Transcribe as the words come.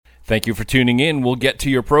Thank you for tuning in. We'll get to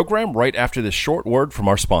your program right after this short word from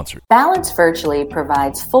our sponsor. Balance Virtually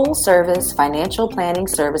provides full-service financial planning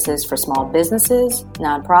services for small businesses,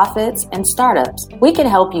 nonprofits, and startups. We can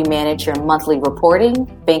help you manage your monthly reporting,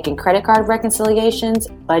 bank and credit card reconciliations,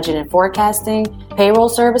 budget and forecasting, payroll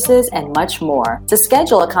services, and much more. To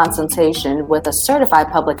schedule a consultation with a certified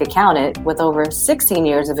public accountant with over 16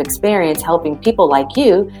 years of experience helping people like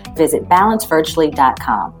you, visit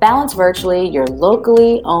balancevirtually.com. Balance Virtually, your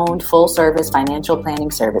locally owned full-service financial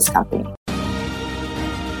planning service company.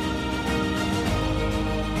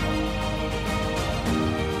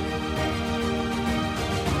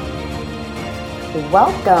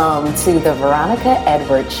 Welcome to the Veronica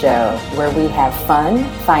Edwards Show, where we have fun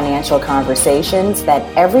financial conversations that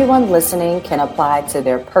everyone listening can apply to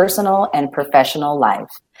their personal and professional life.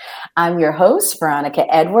 I'm your host,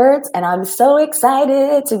 Veronica Edwards, and I'm so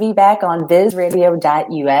excited to be back on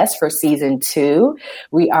bizradio.us for season 2.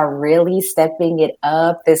 We are really stepping it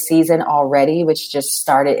up this season already, which just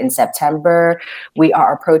started in September. We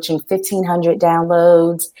are approaching 1,500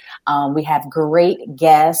 downloads. We have great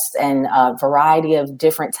guests and a variety of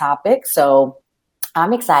different topics. So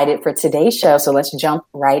I'm excited for today's show. So let's jump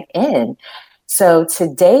right in. So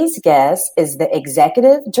today's guest is the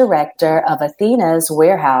executive director of Athena's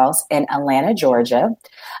Warehouse in Atlanta, Georgia.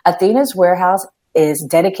 Athena's Warehouse is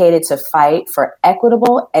dedicated to fight for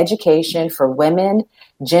equitable education for women,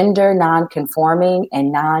 gender non-conforming,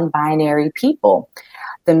 and non-binary people.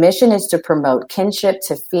 The mission is to promote kinship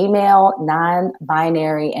to female,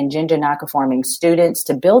 non-binary, and gender non-conforming students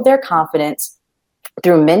to build their confidence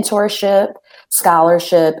through mentorship,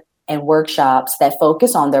 scholarship, and workshops that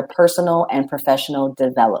focus on their personal and professional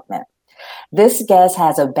development. This guest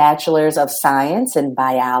has a bachelor's of science in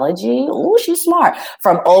biology. Ooh, she's smart.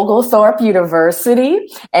 From Oglethorpe University,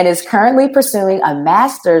 and is currently pursuing a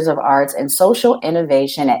master's of arts in social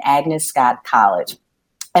innovation at Agnes Scott College.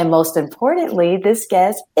 And most importantly, this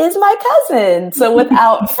guest is my cousin. So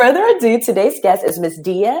without further ado, today's guest is Miss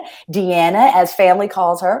DeAnna, as family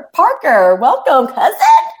calls her, Parker. Welcome, cousin.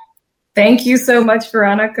 Thank you so much,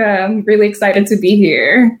 Veronica. I'm really excited to be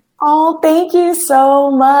here. Oh, thank you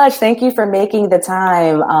so much. Thank you for making the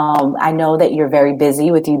time. I know that you're very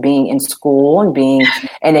busy with you being in school and being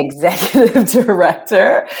an executive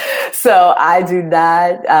director. So I do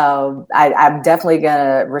not, I'm definitely going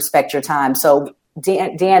to respect your time. So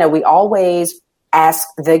DeAnna, we always ask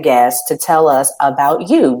the guests to tell us about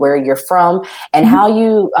you, where you're from, and how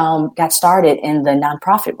you got started in the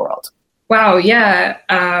nonprofit world. Wow. Yeah.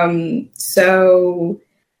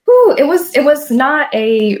 It was not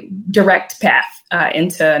a direct path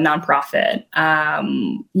into nonprofit.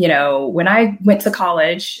 When I went to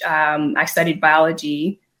college, I studied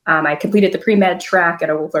biology. I completed the pre-med track at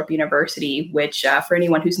Oglethorpe University, which for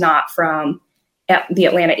anyone who's not from the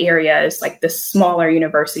Atlanta area is like the smaller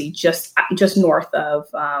university just north of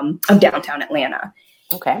downtown Atlanta.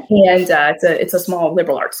 Okay. And it's a small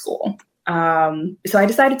liberal arts school. So I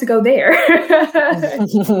decided to go there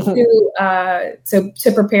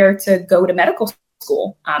to prepare to go to medical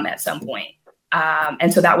school at some point.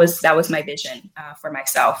 And so that was my vision for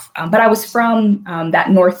myself. But I was from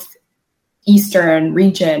that northeastern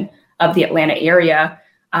region of the Atlanta area,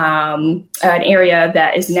 an area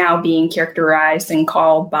that is now being characterized and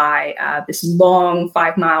called by this long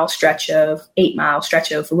 8-mile stretch of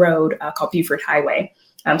road called Buford Highway.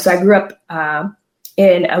 So I grew up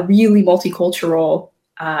in a really multicultural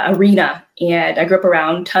arena. And I grew up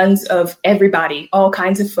around tons of everybody, all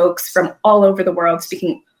kinds of folks from all over the world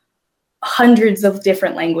speaking hundreds of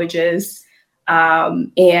different languages.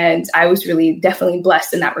 And I was really definitely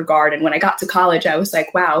blessed in that regard. And when I got to college, I was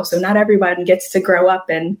like, wow, so not everyone gets to grow up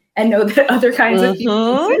and know that other kinds of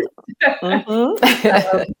people exist.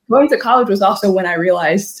 Going to college was also when I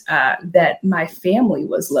realized that my family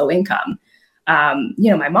was low income.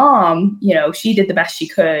 My mom, she did the best she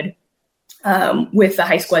could with the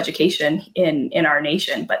high school education in our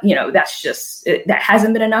nation. But, that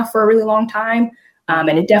hasn't been enough for a really long time.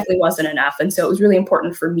 And it definitely wasn't enough. And so it was really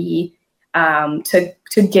important for me to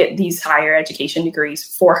get these higher education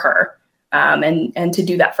degrees for her and to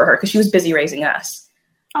do that for her because she was busy raising us.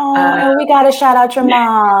 Oh, and we got to shout out your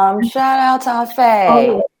mom. Shout out to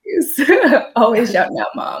Faye. Always shouting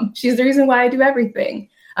out mom. She's the reason why I do everything.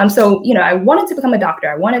 So I wanted to become a doctor.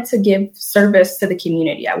 I wanted to give service to the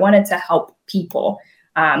community. I wanted to help people.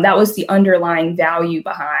 That was the underlying value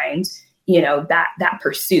behind, that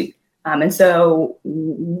pursuit. And so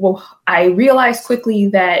I realized quickly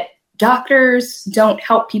that doctors don't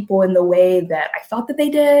help people in the way that I thought that they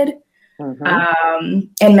did. Mm-hmm.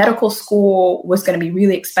 And medical school was going to be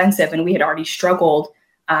really expensive. And we had already struggled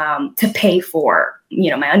to pay for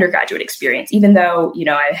my undergraduate experience, even though,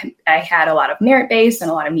 I had a lot of merit-based and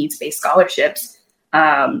a lot of needs-based scholarships,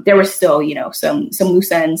 there were still, some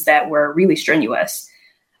loose ends that were really strenuous.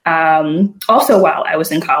 Also, while I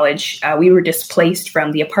was in college, we were displaced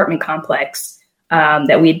from the apartment complex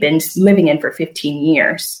that we had been living in for 15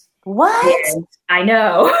 years. What? And I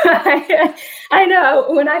know. I know.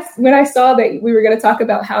 When I saw that we were going to talk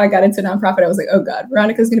about how I got into nonprofit, I was like, oh God,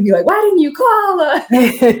 Veronica's going to be like, why didn't you call us?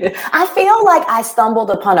 I feel like I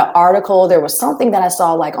stumbled upon an article. There was something that I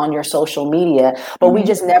saw like on your social media, but we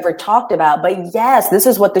just never talked about. But yes, this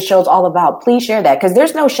is what the show's all about. Please share that, because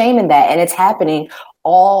there's no shame in that. And it's happening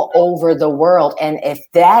all over the world. And if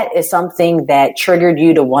that is something that triggered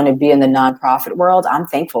you to want to be in the nonprofit world, I'm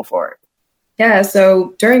thankful for it. Yeah,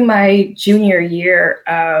 so during my junior year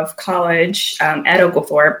of college at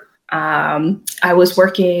Oglethorpe, I was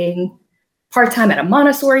working part-time at a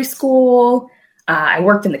Montessori school. I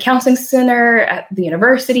worked in the counseling center at the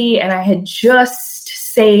university, and I had just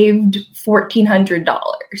saved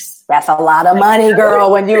 $1,400. That's a lot of money,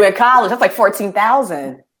 girl, when you were at college. That's like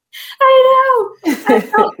 $14,000. I know. I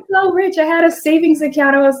felt so rich. I had a savings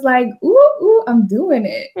account. I was like, ooh, I'm doing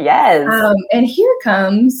it. Yes. And here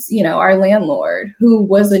comes, our landlord, who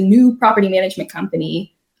was a new property management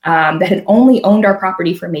company that had only owned our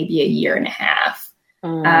property for maybe a year and a half.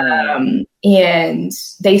 And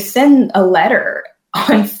they send a letter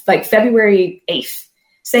on like February 8th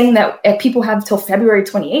saying that people have till February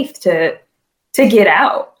 28th to get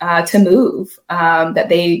out, to move, that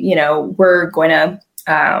they, were going to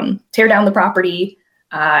tear down the property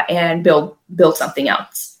and build something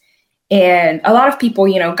else. And a lot of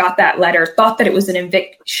people, got that letter, thought that it was an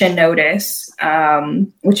eviction notice,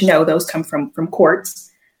 which those come from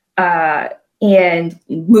courts, and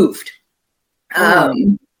moved.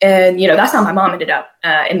 And that's how my mom ended up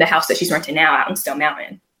in the house that she's renting now out in Stone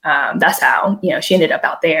Mountain. That's how she ended up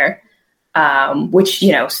out there. Which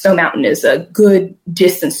Stone Mountain is a good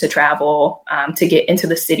distance to travel to get into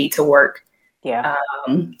the city to work. Yeah.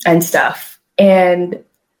 And stuff. And,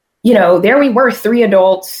 there we were, 3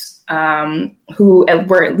 adults who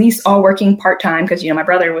were at least all working part-time because, my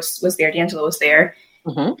brother was there, D'Angelo was there.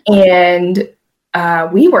 Mm-hmm.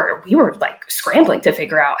 And we were like scrambling to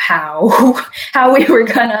figure out how we were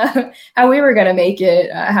gonna make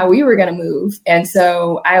it, how we were gonna move. And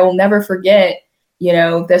so I will never forget,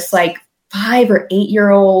 this like 5 or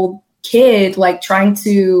 8-year-old kid, like trying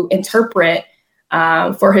to interpret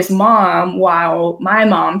for his mom, while my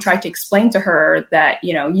mom tried to explain to her that,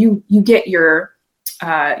 you get your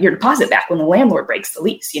deposit back when the landlord breaks the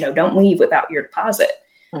lease, don't leave without your deposit.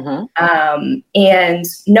 Mm-hmm. And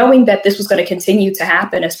knowing that this was going to continue to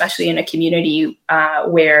happen, especially in a community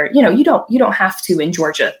where, you don't have to in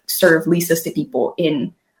Georgia serve leases to people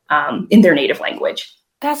in their native language.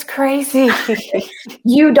 That's crazy.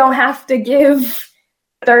 You don't have to give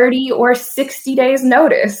 30 or 60 days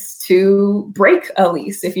notice to break a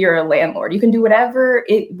lease. If you're a landlord, you can do whatever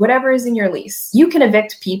is in your lease. You can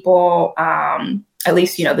evict people. At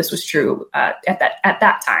least, this was true at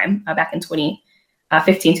that time, back in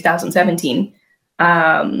 2015, 2017.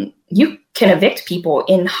 You can evict people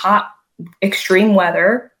in hot, extreme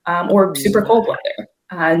weather or super cold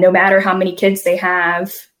weather. No matter how many kids they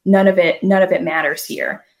have, none of it matters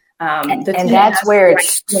here. And that's where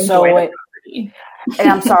it's so. And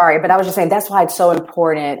I'm sorry, but I was just saying that's why it's so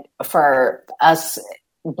important for us,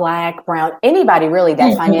 Black, Brown, anybody really,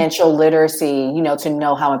 that financial literacy, to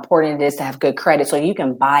know how important it is to have good credit so you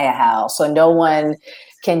can buy a house. So no one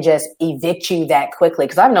can just evict you that quickly.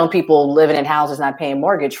 Because I've known people living in houses not paying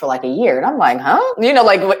mortgage for like a year. And I'm like, huh?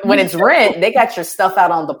 Like when it's rent, they got your stuff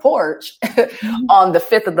out on the porch on the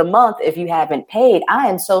 5th of the month if you haven't paid. I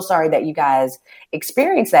am so sorry that you guys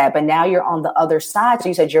experienced that. But now you're on the other side. So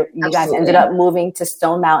you said you guys ended up moving to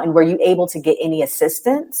Stone Mountain. Were you able to get any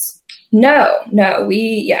assistance? No.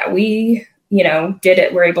 We did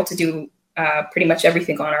it. We're able to do pretty much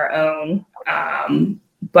everything on our own.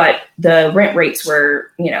 But the rent rates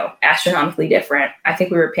were, astronomically different. I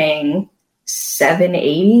think we were paying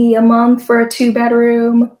 $780 a month for a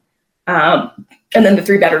 2-bedroom. And then the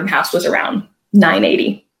 3-bedroom house was around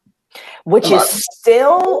 $980. Which is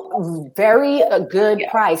still a good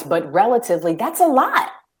price, but relatively, that's a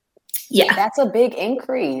lot. Yeah. That's a big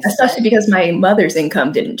increase. Especially because my mother's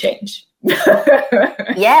income didn't change.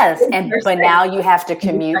 Yes. But now you have to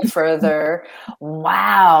commute further.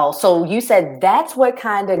 Wow. So you said that's what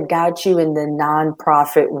kind of got you in the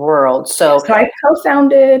nonprofit world. So I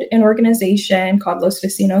co-founded an organization called Los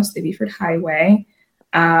Vecinos de Beaufort Highway.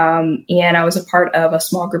 And I was a part of a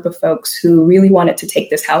small group of folks who really wanted to take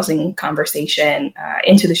this housing conversation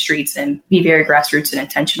into the streets and be very grassroots and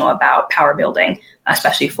intentional about power building,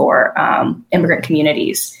 especially for immigrant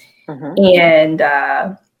communities. And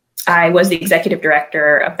I was the executive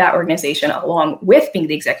director of that organization, along with being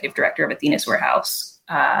the executive director of Athena's Warehouse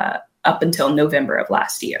up until November of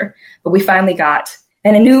last year. But we finally got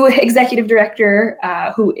a new executive director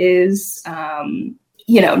who is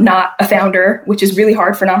not a founder, which is really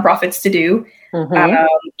hard for nonprofits to do.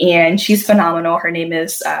 And she's phenomenal. Her name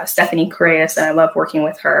is Stephanie Correas, and I love working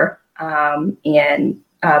with her. And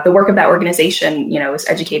the work of that organization, is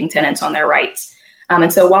educating tenants on their rights.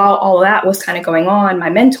 And so while all of that was kind of going on, my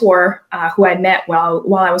mentor, who I met while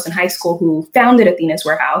I was in high school, who founded Athena's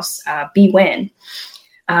Warehouse, B. Wynn,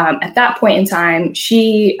 at that point in time,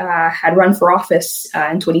 she had run for office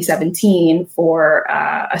in 2017 for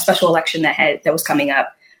a special election that was coming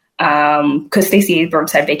up because Stacey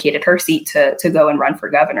Abrams had vacated her seat to go and run for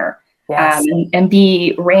governor. Yes. And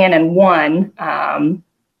B ran and won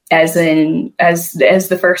as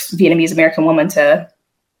the first Vietnamese American woman to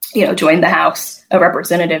join the House of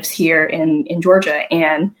Representatives here in Georgia.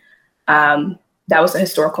 And that was a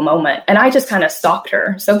historical moment. And I just kind of stalked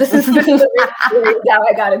her. So this is how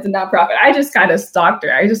I got into nonprofit. I just kind of stalked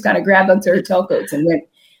her. I just kind of grabbed onto her tailcoats and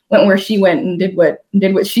went where she went and did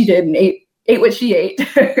what she did and ate what she ate.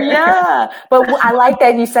 Yeah. But I like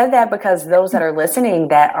that you said that, because those that are listening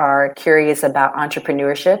that are curious about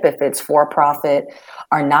entrepreneurship, if it's for profit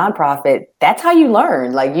or nonprofit, that's how you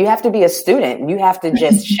learn. Like, you have to be a student. You have to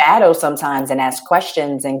just shadow sometimes and ask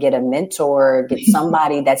questions and get a mentor, get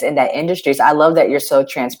somebody that's in that industry. So I love that you're so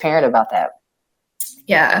transparent about that.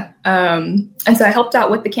 Yeah. And so I helped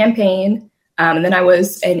out with the campaign. And then I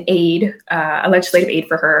was an aide, a legislative aide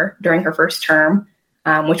for her during her first term,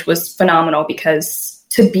 which was phenomenal because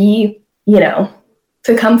to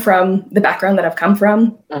come from the background that I've come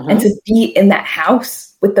from and to be in that house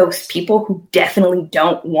with those people who definitely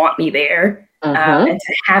don't want me there, and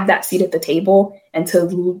to have that seat at the table and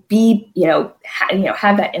to be,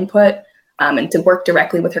 have that input, and to work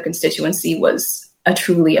directly with her constituency was a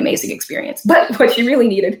truly amazing experience. But what she really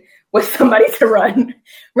needed was somebody to run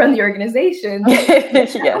the organization.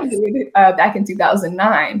 Back in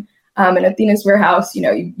 2009. And Athena's Warehouse,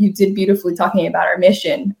 you did beautifully talking about our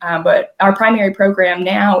mission, but our primary program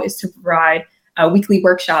now is to provide weekly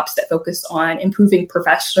workshops that focus on improving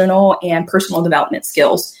professional and personal development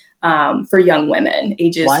skills for young women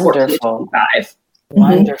ages 14 to 25.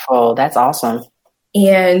 Wonderful. That's awesome.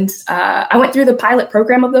 And I went through the pilot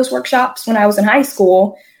program of those workshops when I was in high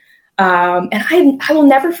school. And I will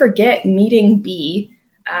never forget meeting B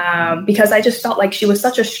because I just felt like she was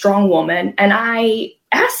such a strong woman. And I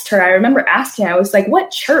remember asking, I was like, what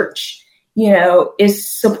church, is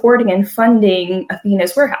supporting and funding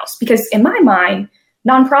Athena's Warehouse? Because in my mind,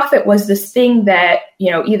 nonprofit was this thing that,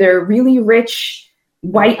 either really rich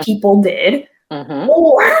white people did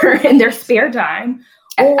or in their spare time,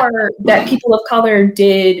 or that people of color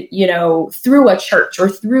did, through a church or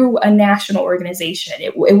through a national organization.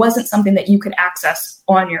 It wasn't something that you could access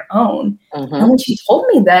on your own. And when she told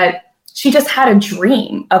me that she just had a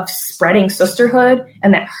dream of spreading sisterhood,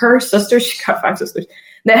 and that her sisters, she got 5 sisters,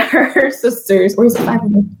 that her sisters, or is it 5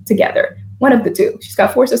 of them together? One of the 2. She's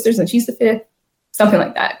got 4 sisters and she's the 5th, something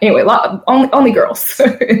like that. Anyway, only girls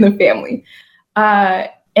in the family.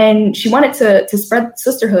 And she wanted to spread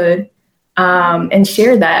sisterhood and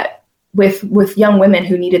share that with young women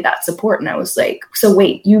who needed that support. And I was like, so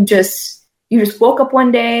wait, you just woke up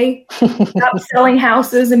one day, stopped selling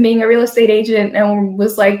houses and being a real estate agent, and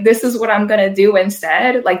was like, this is what I'm going to do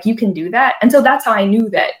instead. Like, you can do that. And so that's how I knew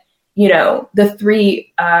that, the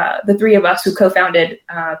three of us who co-founded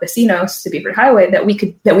Vecinos to Beaver Highway, that we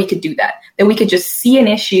could do that we could just see an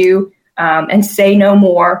issue and say no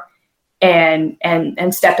more and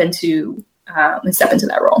step into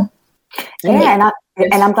that role. Yeah.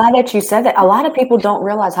 And I'm glad that you said that. A lot of people don't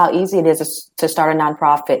realize how easy it is to start a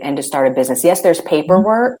nonprofit and to start a business. Yes, there's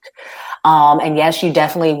paperwork. And yes, you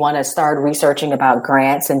definitely want to start researching about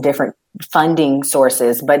grants and different funding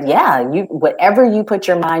sources. But yeah, whatever you put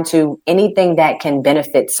your mind to, anything that can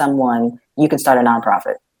benefit someone, you can start a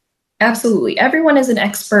nonprofit. Absolutely. Everyone is an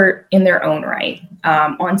expert in their own right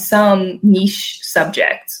on some niche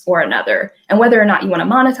subject or another. And whether or not you want to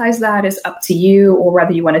monetize that is up to you, or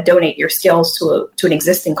whether you want to donate your skills to an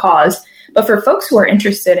existing cause. But for folks who are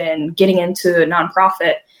interested in getting into a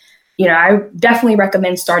nonprofit, I definitely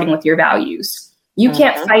recommend starting with your values. You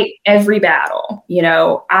can't fight every battle.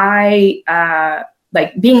 I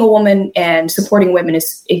like being a woman and supporting women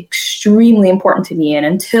is extremely important to me. And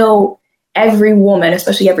until every woman,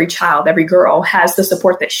 especially every child, every girl, has the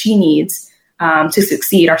support that she needs to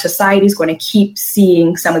succeed, our society is going to keep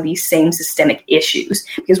seeing some of these same systemic issues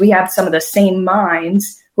because we have some of the same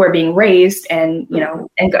minds who are being raised and,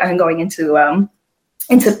 and going into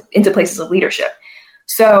places of leadership.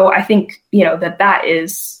 So I think, that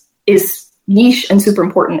is niche and super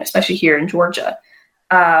important, especially here in Georgia.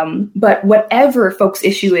 But whatever folks'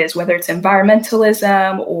 issue is, whether it's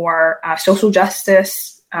environmentalism or social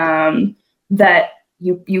justice, that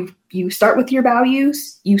you start with your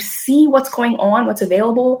values, you see what's going on, what's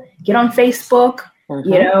available, get on Facebook,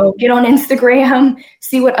 get on Instagram,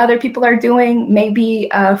 see what other people are doing. Maybe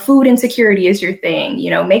food insecurity is your thing,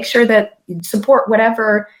 make sure that you support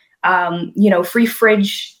whatever, free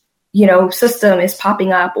fridge, system is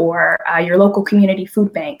popping up or your local community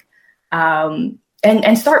food bank, and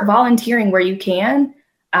start volunteering where you can.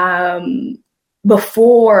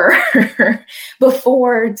 Before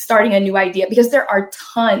starting a new idea, because there are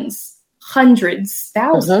hundreds,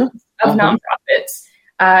 thousands of nonprofits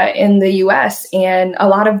in the US, and a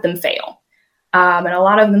lot of them fail. And a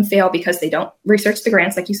lot of them fail because they don't research the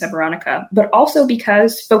grants, like you said, Veronica, but also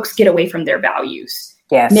because folks get away from their values.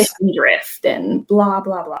 Yes. Mission drift and blah,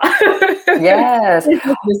 blah, blah. Yes.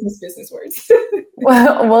 business words.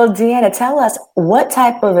 Well, DeAnna, tell us what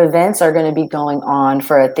type of events are going to be going on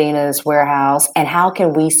for Athena's Warehouse and how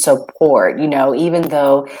can we support? Even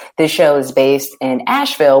though this show is based in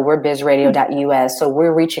Asheville, we're bizradio.us, so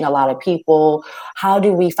we're reaching a lot of people. How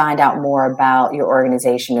do we find out more about your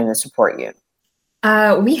organization and to support you?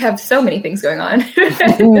 We have so many things going on.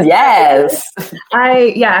 Yes.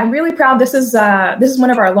 I'm really proud. This is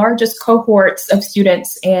one of our largest cohorts of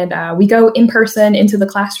students, and we go in person into the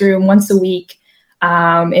classroom once a week,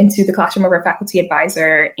 into the classroom of our faculty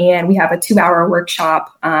advisor, and we have a 2-hour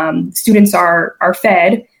workshop. Students are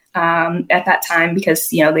fed at that time because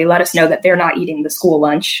they let us know that they're not eating the school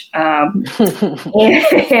lunch, and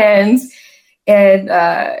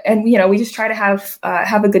we just try to have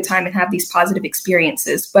a good time and have these positive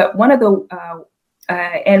experiences. But one of the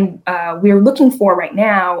we're looking for right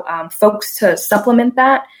now folks to supplement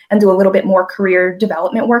that and do a little bit more career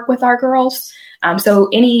development work with our girls. So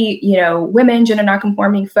any women, gender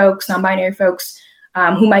nonconforming folks, non-binary folks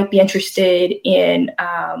who might be interested in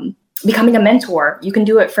becoming a mentor, you can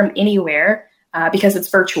do it from anywhere because it's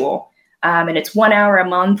virtual, and it's 1 hour a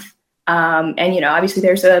month. And obviously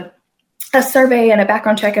there's a survey and a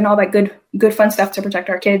background check and all that good fun stuff to protect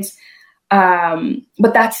our kids.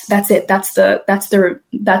 But that's it. That's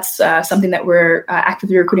something that we're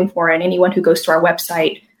actively recruiting for. And anyone who goes to our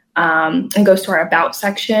website and goes to our about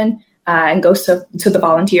section and goes to the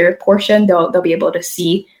volunteer portion, they'll be able to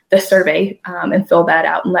see the survey and fill that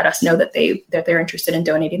out and let us know that they're interested in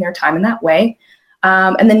donating their time in that way.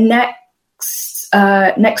 And the next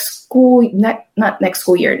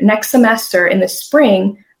semester in the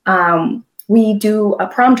spring, we do a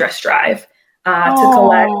prom dress drive to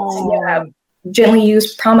collect gently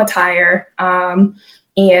used prom attire.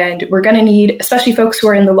 And we're going to need, especially folks who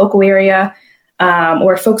are in the local area,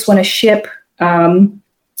 or if folks want to ship.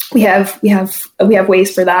 We have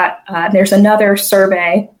ways for that. There's another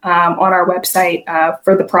survey on our website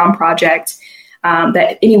for the prom project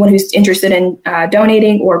that anyone who's interested in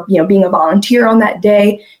donating or being a volunteer on that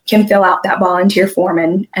day can fill out that volunteer form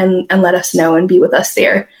and let us know and be with us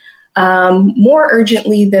there. More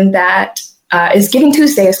urgently than that is Giving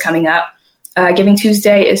Tuesday is coming up. Giving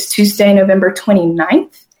Tuesday is Tuesday, November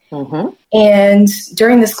 29th. And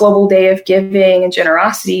during this Global Day of Giving and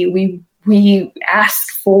Generosity, we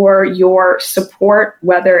ask for your support,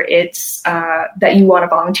 whether it's that you want to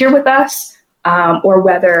volunteer with us, or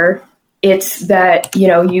whether it's that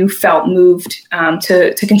you felt moved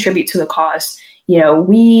to contribute to the cause.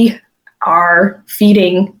 We are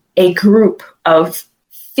feeding a group of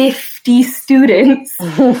 50 students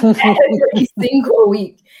every single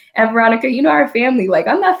week. And Veronica, our family,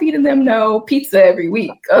 I'm not feeding them no pizza every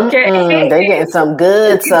week. Okay. They're getting some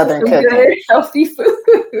good Southern cooking. Good, healthy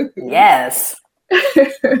food. Yes.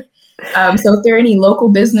 So if there are any local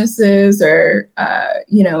businesses or,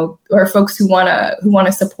 or folks who want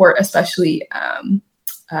to support, especially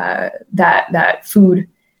that food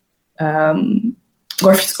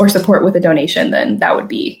or support with a donation, then that would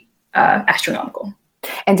be astronomical.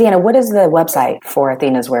 And DeAnna, what is the website for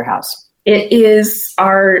Athena's Warehouse? It is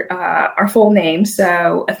our full name.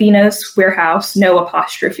 So Athena's Warehouse, no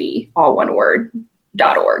apostrophe, all one word,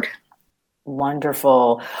 .org.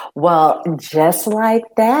 Wonderful. Well, just like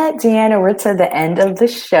that, DeAnna, we're to the end of the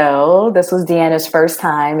show. This was DeAnna's first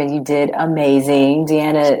time and you did amazing.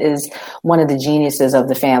 DeAnna is one of the geniuses of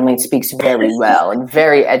the family, speaks very well and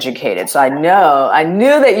very educated. So I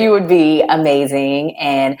knew that you would be amazing.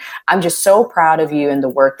 And I'm just so proud of you and the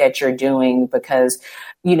work that you're doing because,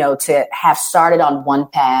 you know, to have started on one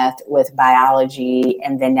path with biology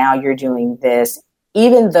and then now you're doing this,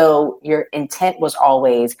 even though your intent was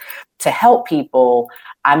always to help people,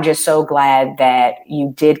 I'm just so glad that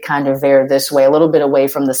you did kind of veer this way, a little bit away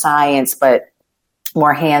from the science, but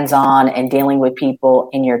more hands-on and dealing with people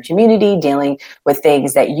in your community, dealing with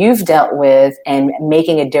things that you've dealt with and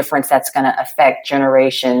making a difference that's going to affect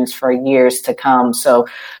generations for years to come. So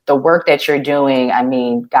the work that you're doing, I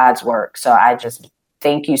mean, God's work. So I just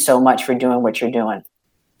thank you so much for doing what you're doing.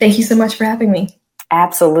 Thank you so much for having me.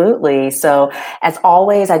 Absolutely. So as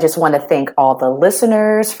always, I just want to thank all the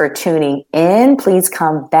listeners for tuning in. Please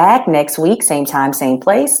come back next week, same time, same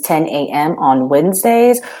place, 10 a.m. on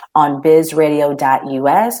Wednesdays on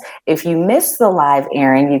bizradio.us. If you missed the live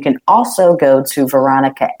airing, you can also go to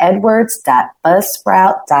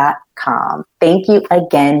veronicaedwards.buzzsprout.com. Thank you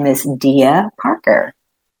again, Miss Dia Parker.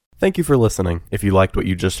 Thank you for listening. If you liked what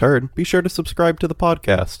you just heard, be sure to subscribe to the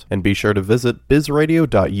podcast, and be sure to visit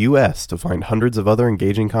bizradio.us to find hundreds of other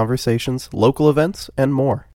engaging conversations, local events, and more.